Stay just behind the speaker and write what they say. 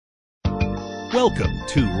Welcome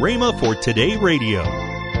to Rhema for Today Radio.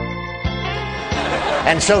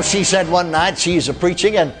 And so she said one night she's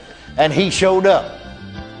preaching and he showed up.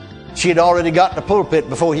 She had already got in the pulpit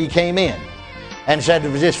before he came in, and said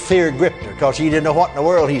it was just fear gripped her because he didn't know what in the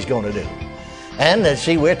world he's going to do. And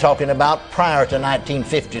see, we're talking about prior to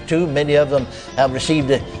 1952. Many of them have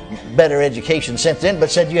received a better education since then, but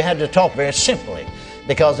said you had to talk very simply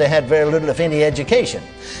because they had very little, if any, education.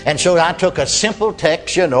 And so I took a simple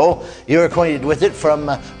text, you're acquainted with it, from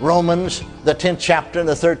Romans, the 10th chapter and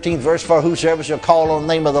the 13th verse, for whosoever shall call on the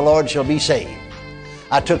name of the Lord shall be saved.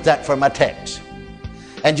 I took that for my text.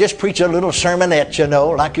 And just preach a little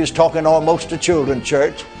sermonette, like you was talking almost to children's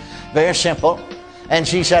church. Very simple. And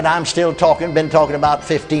she said, I'm still talking, been talking about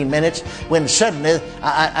 15 minutes, when suddenly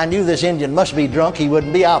I knew this Indian must be drunk, he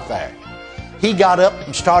wouldn't be out there. He got up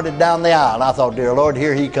and started down the aisle. I thought, dear Lord,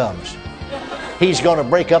 here he comes. He's going to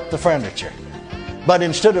break up the furniture. But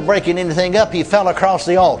instead of breaking anything up, he fell across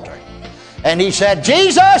the altar. And he said,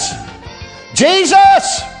 Jesus!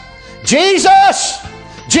 Jesus! Jesus!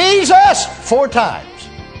 Jesus! 4 times.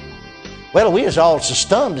 Well, we was all so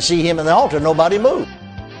stunned to see him in the altar, nobody moved.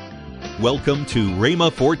 Welcome to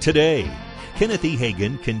Rhema for Today. Kenneth E.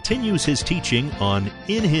 Hagin continues his teaching on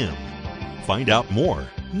In Him. Find out more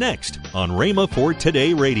next on Rhema for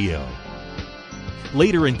Today Radio.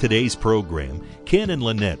 Later in today's program, Ken and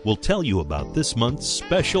Lynette will tell you about this month's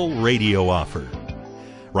special radio offer.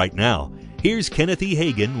 Right now, here's Kenneth E.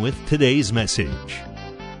 Hagin with today's message.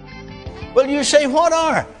 Well, you say,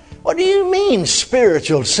 what do you mean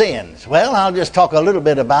spiritual sins? Well, I'll just talk a little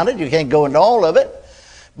bit about it. You can't go into all of it.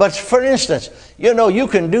 But for instance, you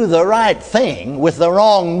can do the right thing with the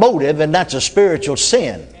wrong motive, and that's a spiritual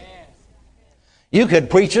sin. You could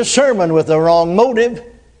preach a sermon with the wrong motive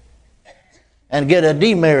and get a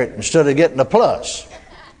demerit instead of getting a plus.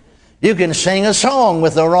 You can sing a song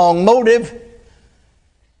with the wrong motive,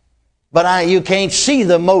 but you can't see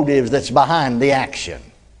the motive that's behind the action.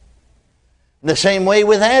 The same way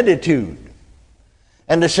with attitude.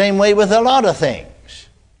 And the same way with a lot of things.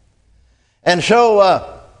 And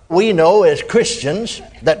so we know as Christians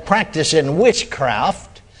that practice in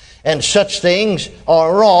witchcraft and such things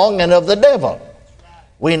are wrong and of the devil.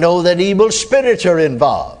 We know that evil spirits are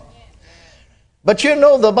involved. But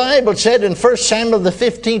the Bible said in 1 Samuel the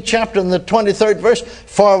 15th chapter and the 23rd verse,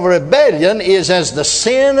 for rebellion is as the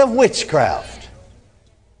sin of witchcraft.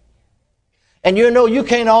 And you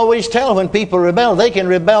can't always tell when people rebel. They can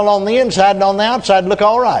rebel on the inside and on the outside look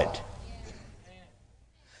all right.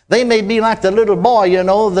 They may be like the little boy,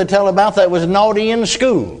 they tell about that was naughty in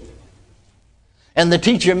school. And the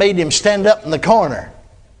teacher made him stand up in the corner.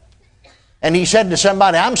 And he said to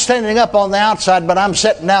somebody, I'm standing up on the outside, but I'm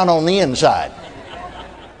sitting down on the inside.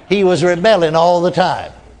 He was rebelling all the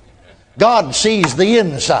time. God sees the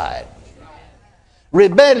inside.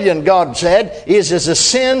 Rebellion, God said, is as a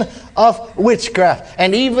sin of witchcraft.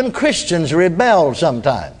 And even Christians rebel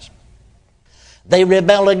sometimes. They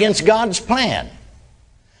rebel against God's plan.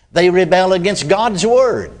 They rebel against God's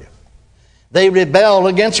word. They rebel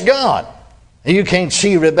against God. You can't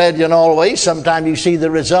see rebellion all the way. Sometimes you see the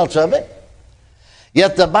results of it.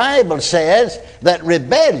 Yet the Bible says that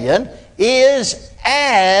rebellion is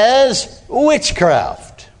as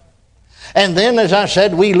witchcraft. And then, as I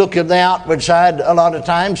said, we look at the outward side a lot of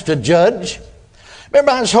times to judge.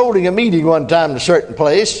 Remember, I was holding a meeting one time in a certain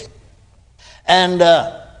place. And,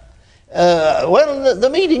 the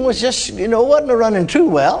meeting was just, wasn't running too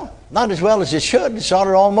well. Not as well as it should. It's sort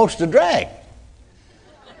of almost a drag.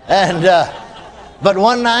 And, but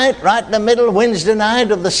one night, right in the middle, Wednesday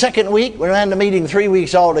night of the second week, we ran the meeting 3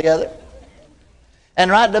 weeks altogether.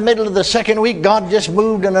 And right in the middle of the second week, God just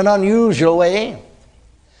moved in an unusual way.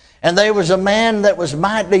 And there was a man that was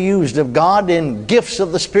mightily used of God in gifts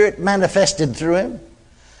of the Spirit manifested through him.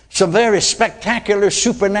 Some very spectacular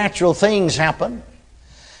supernatural things happened.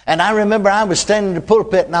 And I remember I was standing in the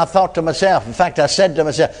pulpit and I thought to myself, in fact, I said to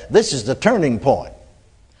myself, this is the turning point.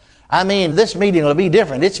 This meeting will be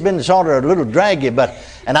different. It's been sort of a little draggy,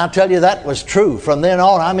 and I'll tell you that was true. From then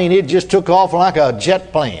on, it just took off like a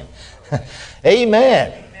jet plane.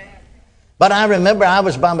 Amen. But I remember I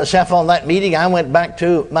was by myself on that meeting. I went back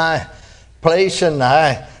to my place and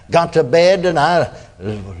I got to bed and I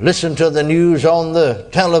listened to the news on the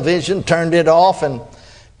television, turned it off and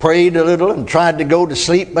prayed a little and tried to go to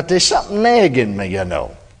sleep. But there's something nagging me,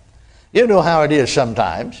 You know how it is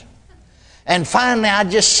sometimes. And finally I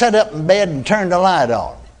just sat up in bed and turned the light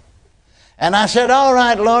on. And I said, all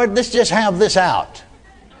right, Lord, let's just have this out.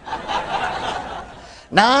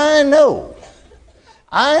 Now I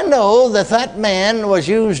know that man was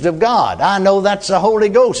used of God. I know that's the Holy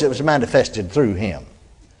Ghost that was manifested through him.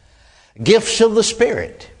 gifts of the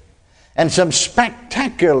Spirit. And some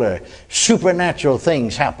spectacular supernatural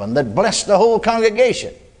things happened that blessed the whole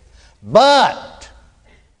congregation. But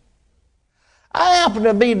I happened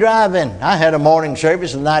to be driving. I had a morning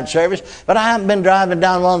service and night service, but I happened to be driving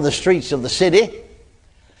down one of the streets of the city.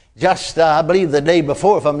 Just, I believe the day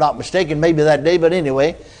before, if I'm not mistaken, maybe that day, but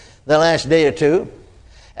anyway, the last day or two.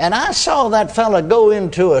 And I saw that fella go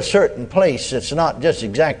into a certain place that's not just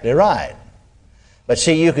exactly right. But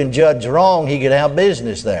see, you can judge wrong. He could have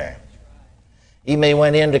business there. He may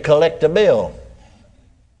went in to collect a bill.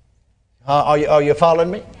 Are you following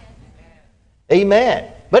me?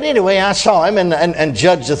 Amen. But anyway, I saw him and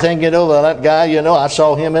judged the thing, that guy, I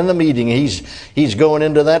saw him in the meeting. He's going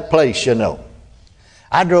into that place,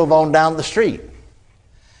 I drove on down the street.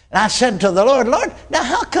 And I said to the Lord, now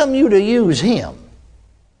how come you to use him?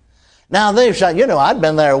 Now, I'd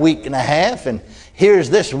been there a week and a half, and here's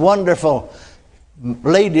this wonderful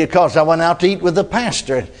lady, because I went out to eat with the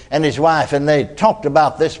pastor and his wife, and they talked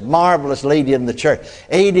about this marvelous lady in the church,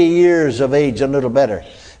 80 years of age, a little better.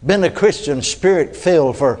 Been a Christian,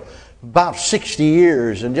 Spirit-filled for about 60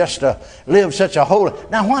 years, and just lived such a holy...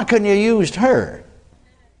 Now, why couldn't you use her?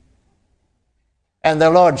 And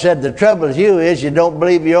the Lord said, the trouble with you is you don't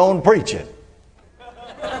believe your own preaching.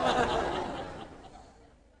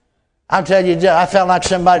 I'll tell you, I felt like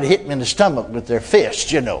somebody hit me in the stomach with their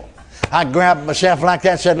fist, I grabbed myself like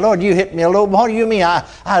that and said, Lord, you hit me a little. What do you mean?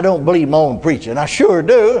 I don't believe my own preaching. I sure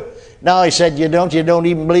do. No, he said, you don't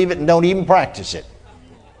even believe it and don't even practice it.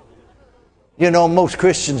 Most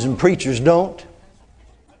Christians and preachers don't.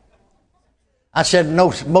 I said,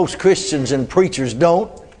 no, most Christians and preachers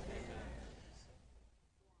don't.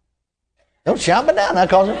 Don't shout me down now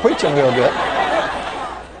because I'm preaching real good.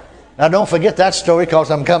 Now don't forget that story because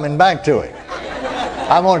I'm coming back to it.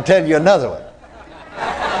 I want to tell you another one.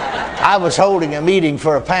 I was holding a meeting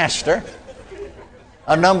for a pastor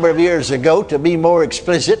a number of years ago, to be more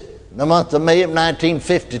explicit, in the month of May of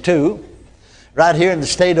 1952, right here in the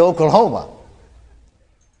state of Oklahoma.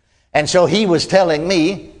 And so he was telling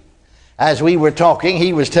me, as we were talking,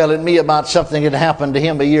 he was telling me about something that happened to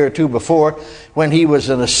him a year or two before when he was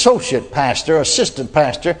an assistant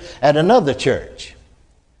pastor at another church.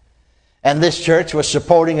 And this church was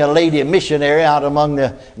supporting a lady missionary out among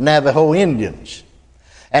the Navajo Indians.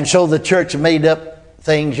 And so the church made up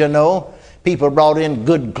things, People brought in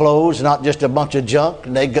good clothes, not just a bunch of junk.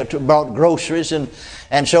 And they brought groceries.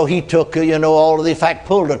 And so he took, all of the... In fact,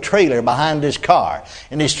 pulled a trailer behind his car.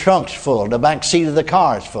 And his trunk's full. The back seat of the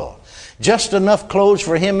car's full. Just enough clothes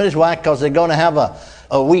for him and his wife because they're going to have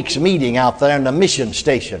a week's meeting out there in the mission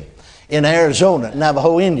station in Arizona,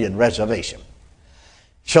 Navajo Indian reservation.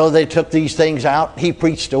 So they took these things out. He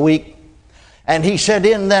preached a week. And he said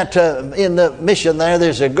in the mission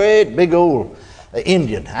there's a great big old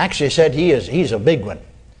Indian. Actually said he's a big one.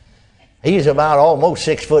 He's about almost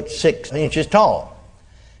 6'6" tall.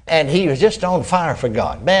 And he was just on fire for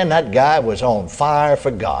God. Man, that guy was on fire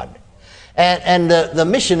for God. And the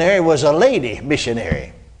missionary was a lady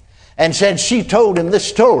missionary. And said she told him this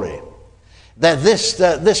story. That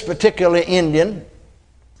this particular Indian,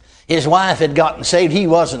 his wife had gotten saved. He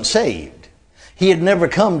wasn't saved. He had never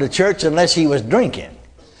come to church unless he was drinking.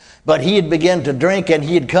 But he had begun to drink and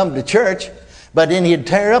he had come to church. But then he'd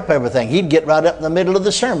tear up everything. He'd get right up in the middle of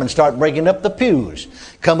the sermon, start breaking up the pews.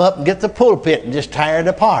 Come up and get the pulpit and just tear it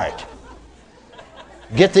apart.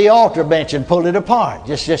 Get the altar bench and pull it apart.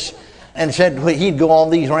 And said he'd go on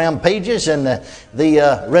these rampages, and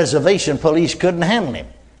the reservation police couldn't handle him.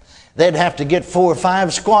 They'd have to get 4 or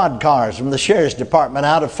 5 squad cars from the sheriff's department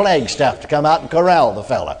out of Flagstaff to come out and corral the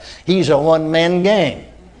fella. He's a one-man gang.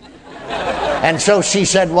 And so she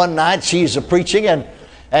said one night she's preaching,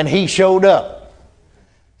 and he showed up.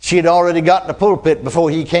 She had already got in the pulpit before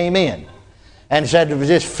he came in, and said it was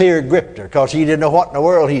just fear gripped her because he didn't know what in the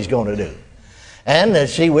world he's going to do. And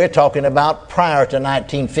we're talking about prior to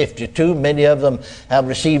 1952. Many of them have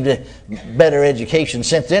received a better education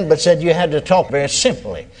since then, but said you had to talk very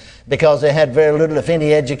simply because they had very little, if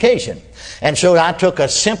any, education. And so I took a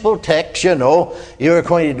simple text, you're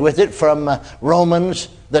acquainted with it, from Romans,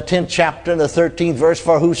 the 10th chapter, the 13th verse,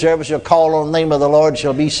 for whosoever shall call on the name of the Lord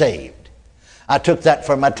shall be saved. I took that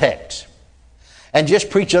for my text. And just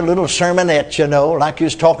preach a little sermonette, like you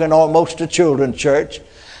was talking almost to children's church.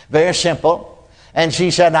 Very simple. And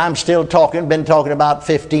she said, I'm still talking, been talking about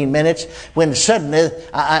 15 minutes, when suddenly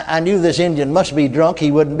I knew this Indian must be drunk.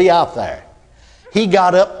 He wouldn't be out there. He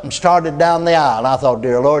got up and started down the aisle. I thought,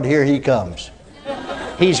 dear Lord, here he comes.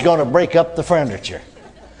 He's going to break up the furniture.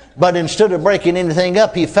 But instead of breaking anything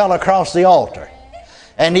up, he fell across the altar.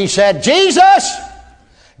 And he said, Jesus!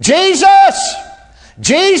 Jesus!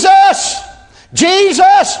 Jesus!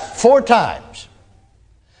 Jesus! 4 times.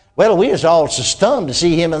 Well, we was all so stunned to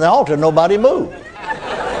see him in the altar, nobody moved.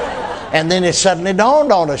 And then it suddenly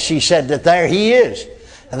dawned on us, she said, that there he is.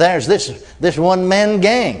 And there's this one-man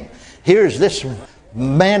gang. Here's this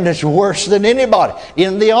man that's worse than anybody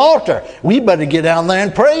in the altar. We better get down there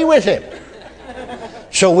and pray with him.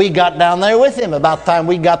 So we got down there with him. About the time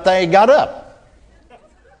we got there, he got up.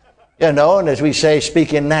 You know, and as we say,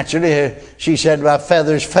 speaking naturally, she said, my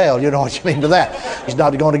feathers fell. You know what you mean to that? He's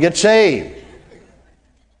not going to get saved.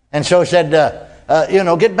 And so he said,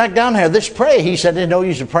 get back down here. Let's pray. He said, there's no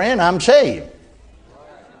use of praying. I'm saved.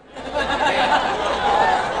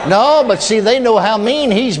 No, but see, they know how mean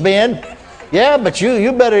he's been. Yeah, but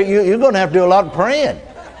you're going to have to do a lot of praying.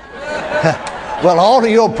 Well, all of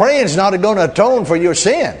your praying is not going to atone for your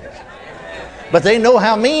sin. But they know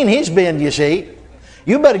how mean he's been, you see.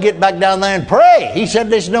 You better get back down there and pray. He said,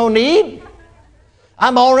 there's no need.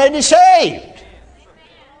 I'm already saved.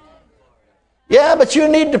 Yeah, but you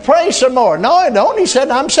need to pray some more. No, I don't. He said,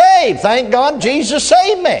 I'm saved. Thank God Jesus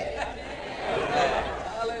saved me.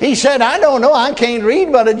 He said, I don't know. I can't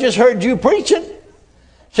read, but I just heard you preaching.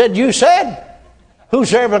 Said, you said,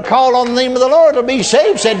 whosoever call on the name of the Lord will be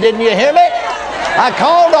saved. Said, didn't you hear me? I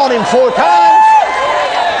called on him 4 times.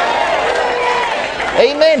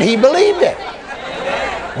 Amen. He believed it.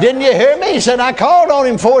 Didn't you hear me? He said, I called on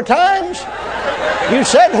him 4 times. You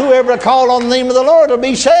said, whoever call on the name of the Lord will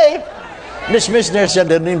be saved. This missionary said,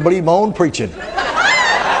 didn't even believe my own preaching.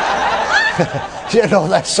 You know,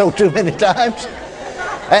 that's so too many times.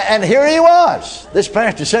 And here he was. This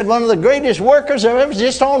pastor said one of the greatest workers there ever,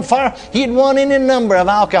 just on fire. He'd won any number of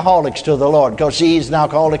alcoholics to the Lord, because he's an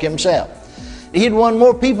alcoholic himself. He'd won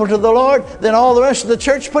more people to the Lord than all the rest of the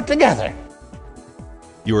church put together.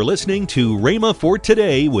 You're listening to Rhema for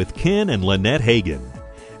Today with Ken and Lynette Hagin.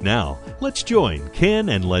 Now, let's join Ken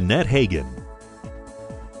and Lynette Hagin.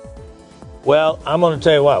 Well, I'm going to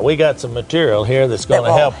tell you what, we got some material here that's going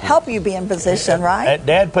to help you be in position, right?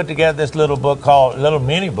 Dad put together this little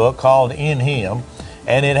mini book called In Him,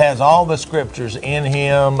 and it has all the scriptures in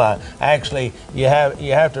Him. Actually, you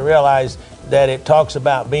have to realize that it talks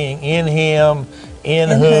about being in Him, in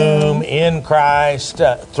whom, in Christ,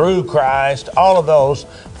 through Christ. All of those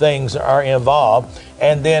things are involved.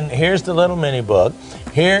 And then here's the little mini book.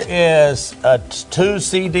 Here is a 2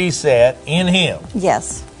 CD set, In Him.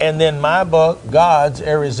 Yes. And then my book, God's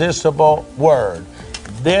Irresistible Word.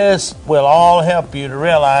 This will all help you to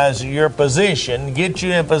realize your position, get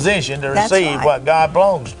you in position to receive what God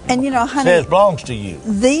belongs. And honey, says belongs to you.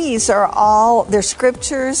 These are all, they're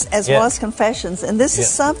scriptures as well as confessions. And this is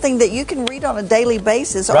something that you can read on a daily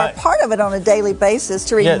basis, or part of it on a daily basis,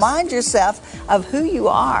 to remind yourself of who you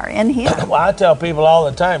are in Him. Well, I tell people all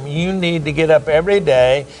the time, you need to get up every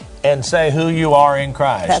day and say who you are in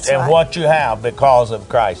Christ what you have because of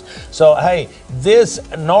Christ. So, hey, this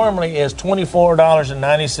normally is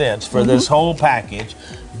 $24.90 for this whole package,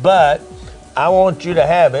 but I want you to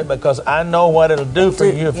have it because I know what it'll do for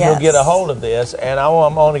you if you'll get a hold of this, and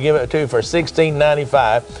I'm going to give it to you for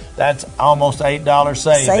 $16.95. That's almost $8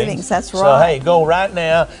 savings. That's right. So, hey, go right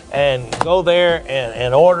now and go there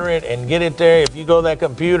and order it and get it there. If you go to that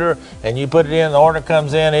computer and you put it in, the order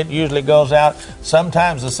comes in, it usually goes out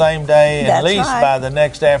sometimes the same day, at least by the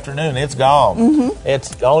next afternoon. It's gone.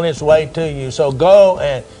 It's on its way to you. So go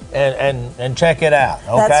and check it out,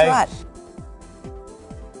 okay? That's right.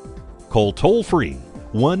 Call toll-free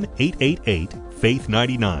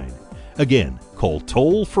 1-888-FAITH-99. Again, call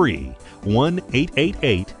toll-free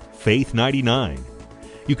 1-888-FAITH-99.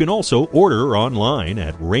 You can also order online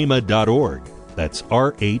at rhema.org. That's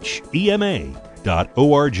RHEMA.org.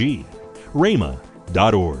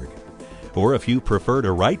 rhema.org. Or if you prefer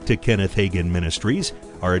to write to Kenneth Hagin Ministries,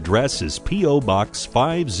 our address is P.O. Box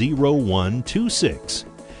 50126,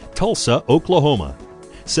 Tulsa, Oklahoma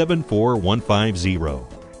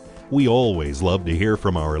 74150. We always love to hear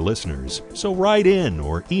from our listeners, so write in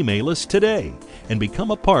or email us today and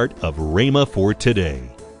become a part of Rhema for Today.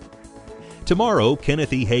 Tomorrow,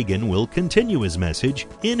 Kenneth E. Hagin will continue his message,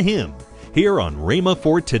 In Him, here on Rhema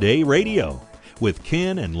for Today Radio with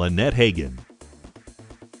Ken and Lynette Hagin.